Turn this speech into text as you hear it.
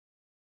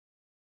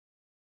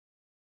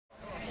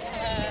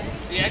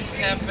Max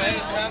Cafe.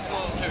 It sounds a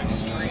little too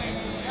extreme.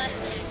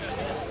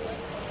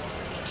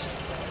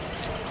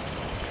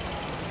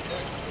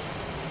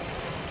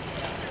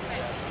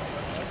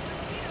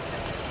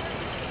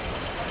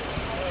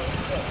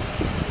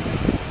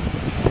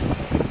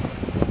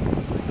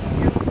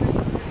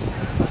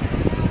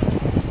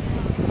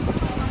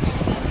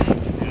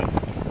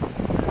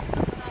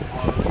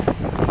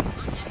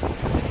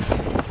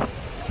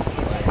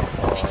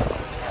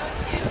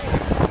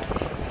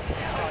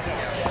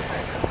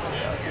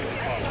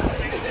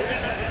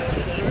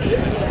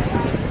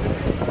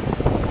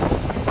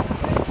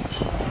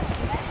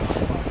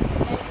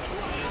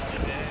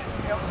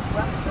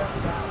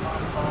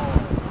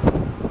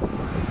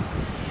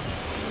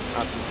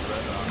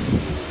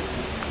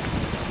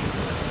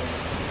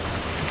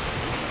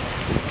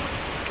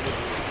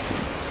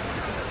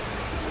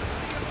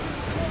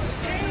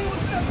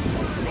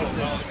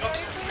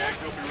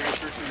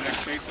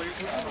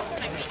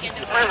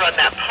 We're on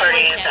that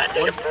party and that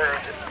dipper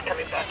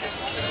coming back.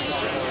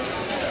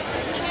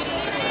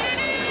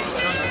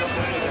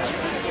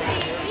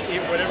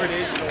 Whatever it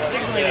is.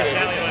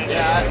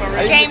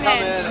 Game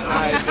hinge.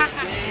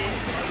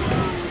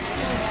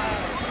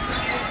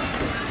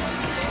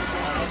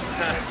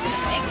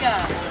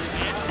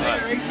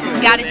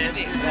 Got it to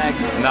be.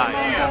 Nice.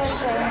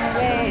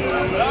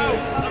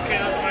 Okay,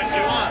 that's what I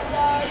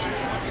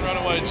do. Run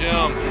away,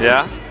 Jim.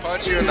 Yeah?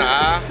 Punch you in the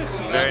eye.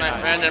 Very my nice.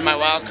 friend and my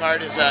wild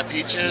card is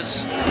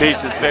Peaches.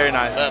 Peaches, very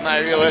nice. But my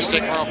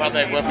realistic one will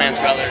probably be Whipman's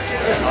brothers.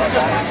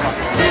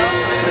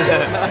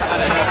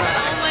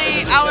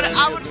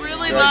 I would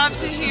really love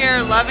to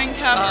hear Loving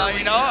Cover.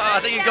 You know, I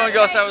think he's going to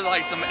go start with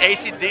like some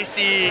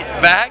AC/DC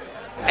back,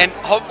 and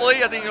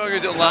hopefully I think he's going to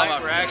do it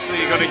live. We're actually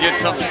going to get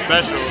something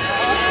special.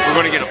 We're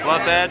going to get a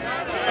fluff pad.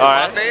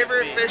 My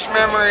favorite Phish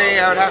memory,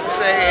 I would have to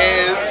say,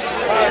 is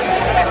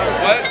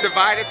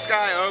Divided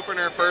Sky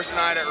opener first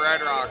night at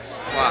Red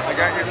Rocks. Plus. I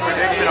got your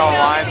prediction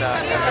online though.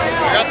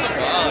 I got some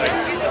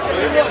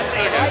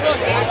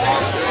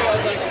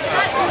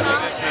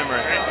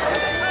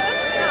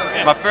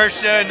My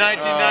first show in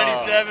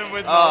 1997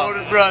 with my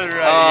older brother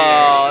right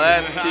Oh,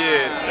 here. that's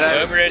cute.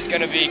 The opener is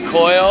going to be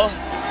Coil.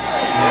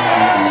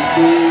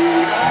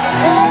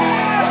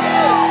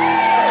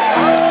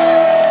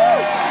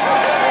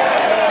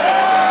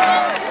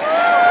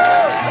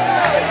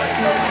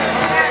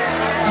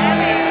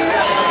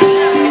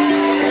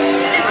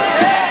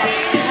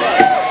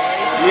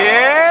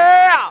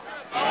 Yeah!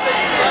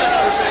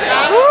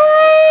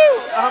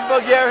 Woo! I'm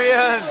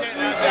Bulgarian.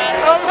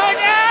 Oh my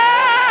God!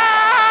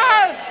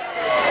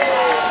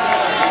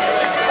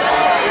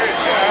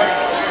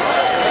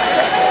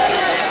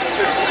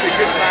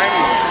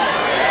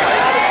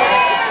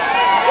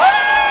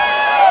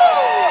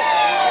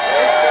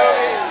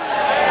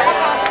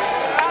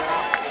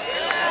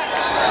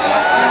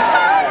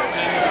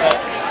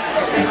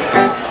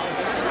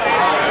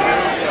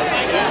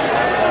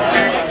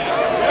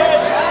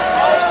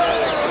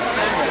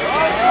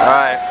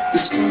 The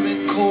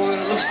squirming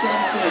coil of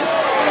sunset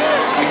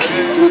I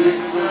keep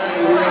within my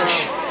reach.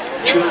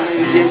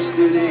 Tried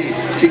yesterday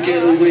to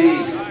get away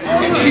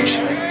and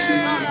hitchhiked to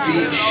the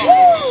beach.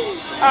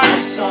 I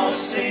saw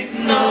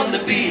Satan on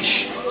the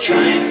beach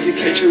trying to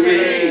catch a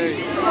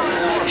ray.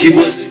 He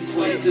wasn't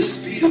quite the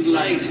speed of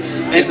light,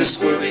 and the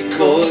squirming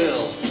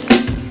coil,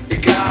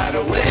 it got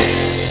away.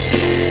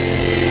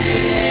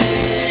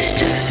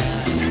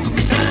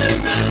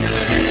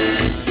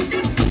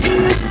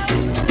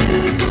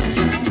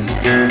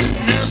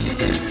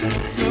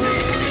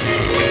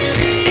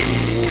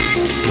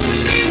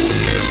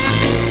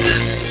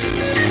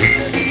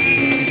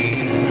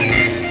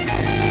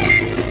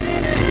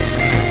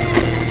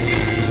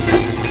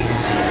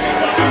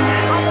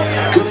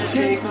 Gonna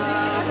take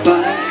my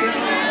bike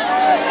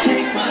out,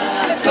 take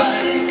my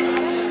bike.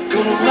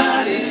 Gonna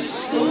ride it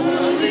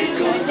slowly,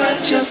 gonna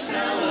ride just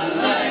how I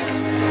like.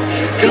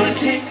 Gonna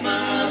take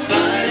my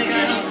bike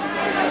out,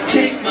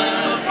 take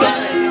my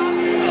bike.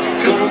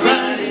 Gonna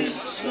ride it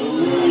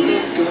slowly,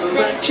 gonna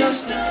ride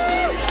just how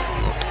I like.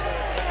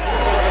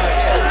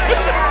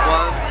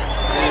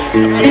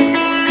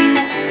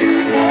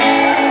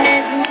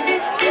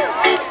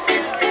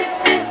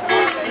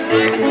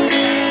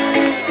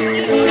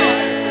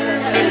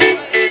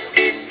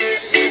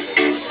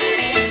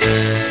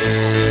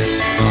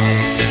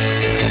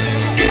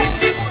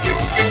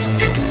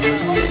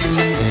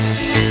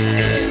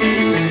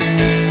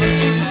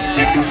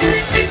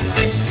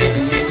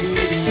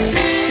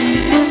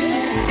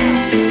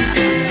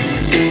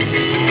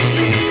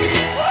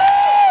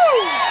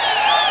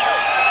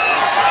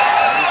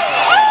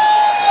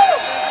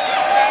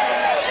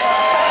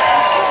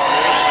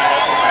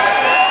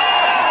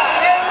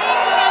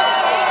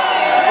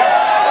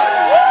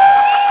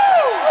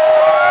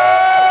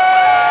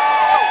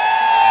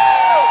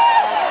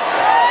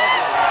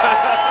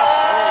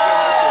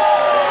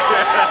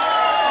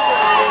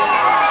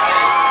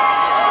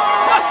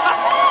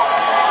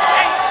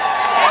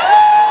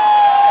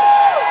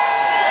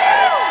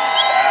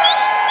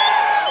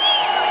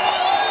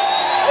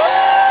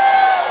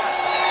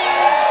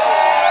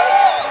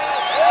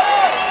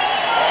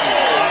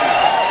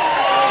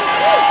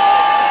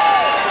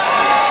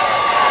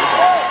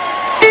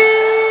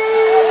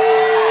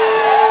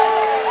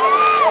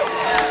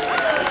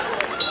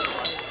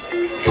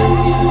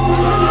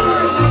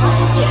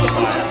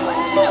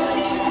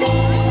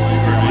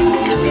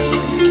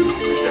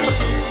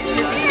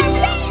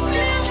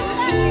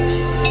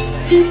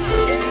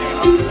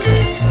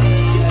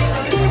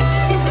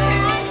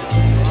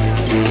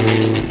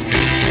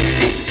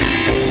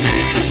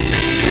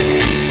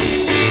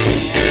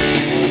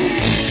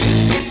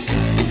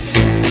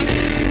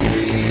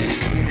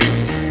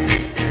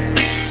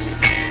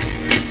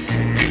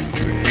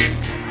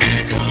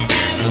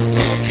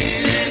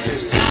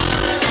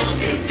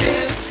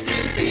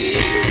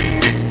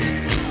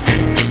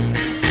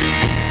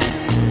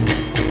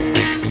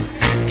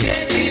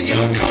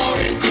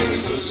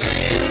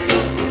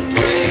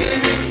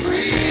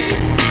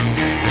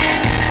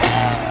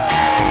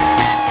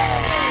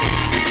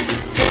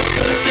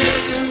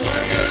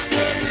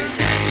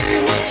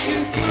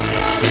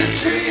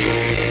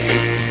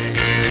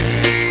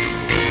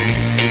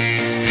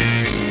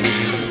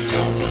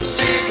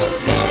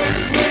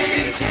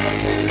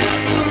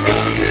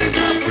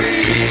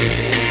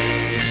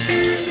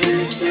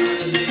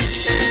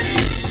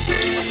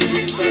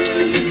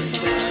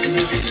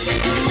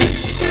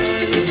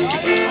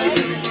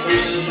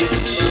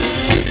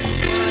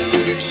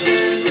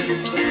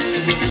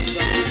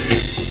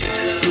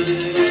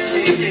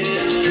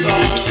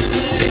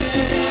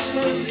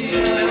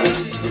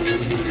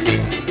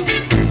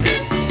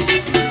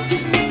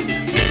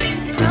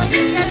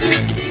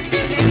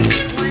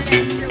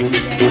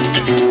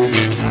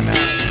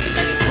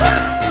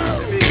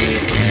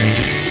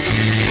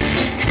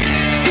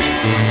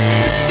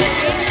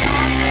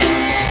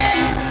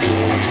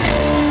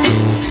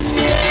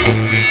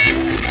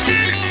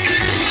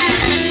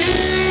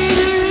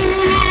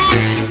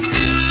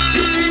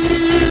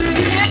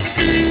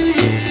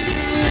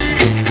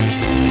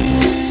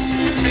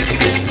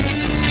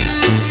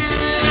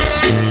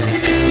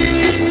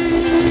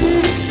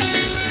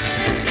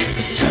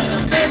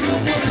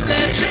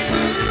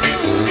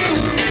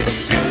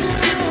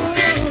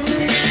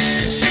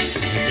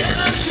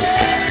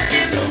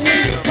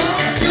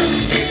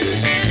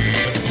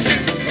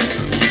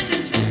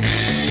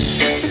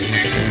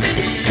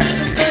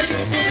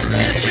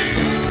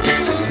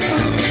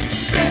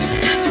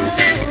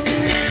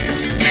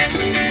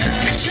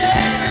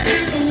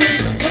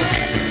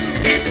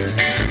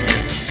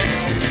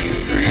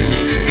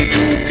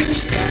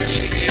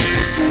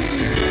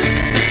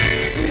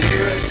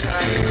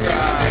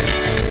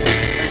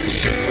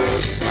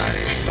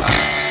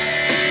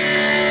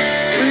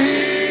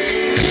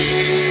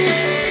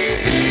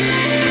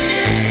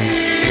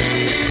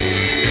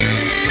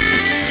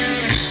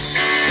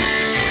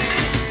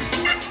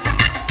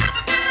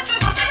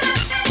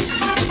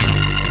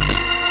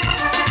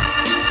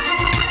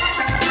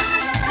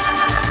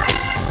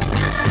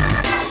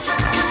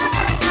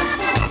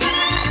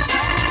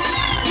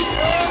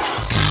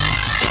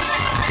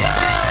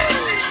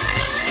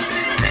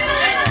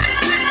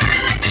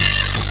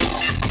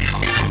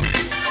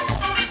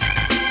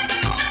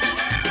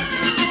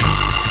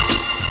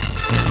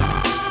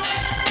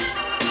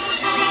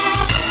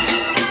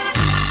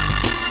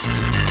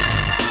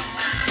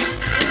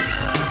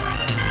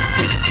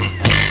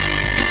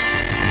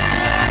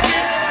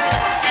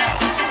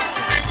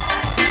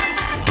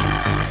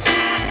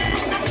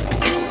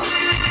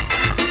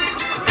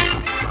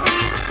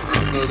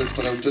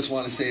 just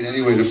want to say it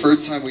anyway. The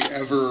first time we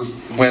ever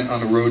went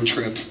on a road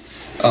trip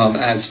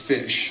as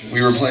Phish,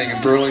 we were playing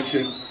in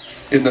Burlington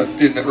in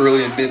the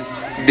early and mid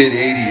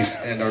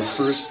 '80s, and our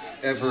first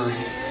ever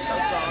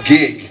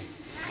gig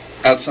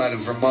outside of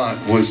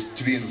Vermont was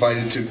to be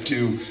invited to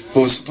do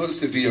what was supposed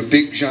to be a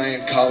big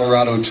giant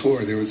Colorado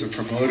tour. There was a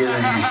promoter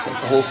and he set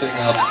the whole thing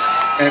up,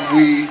 and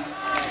we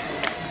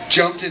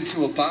jumped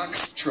into a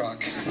box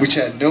truck which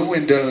had no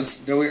windows,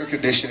 no air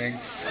conditioning.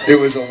 It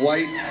was a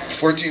white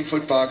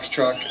 14-foot box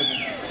truck,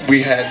 and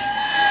we had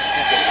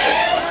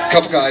a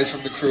couple guys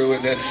from the crew,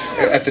 and then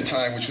at the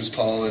time, which was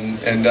Paul, and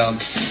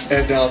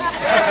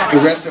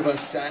the rest of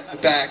us sat in the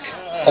back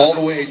all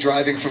the way,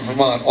 driving from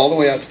Vermont all the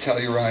way out to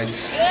Telluride.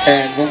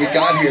 And when we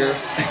got here,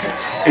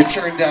 it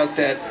turned out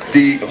that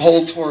the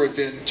whole tour had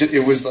been,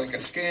 it was like a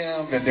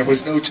scam, and there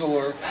was no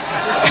tour.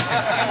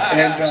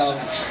 And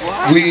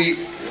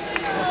we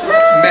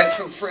met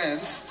some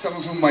friends, some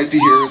of whom might be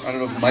here. I don't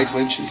know if Mike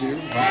Lynch is here.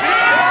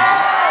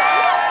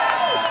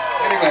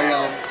 Anyway,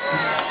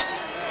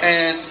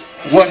 and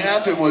what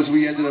happened was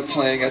we ended up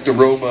playing at the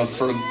Roma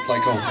for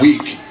like a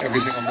week, every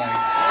single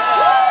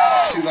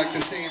night, to like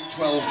the same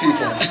 12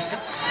 people.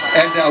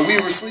 And we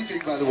were sleeping,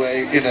 by the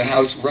way, in a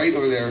house right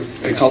over there.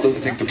 They called it, I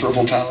think, the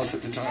Purple Palace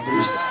at the time, but it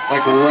was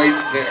like right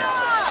there.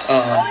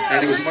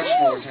 And it was a much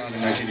smaller town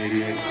in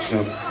 1988.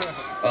 So,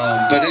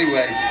 but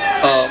anyway,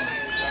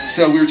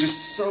 so we were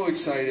just so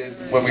excited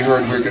when we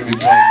heard we were going to be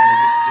playing here.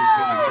 This has just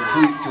been a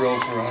complete thrill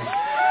for us. So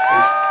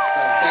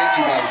thank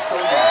you guys so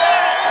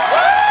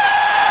much.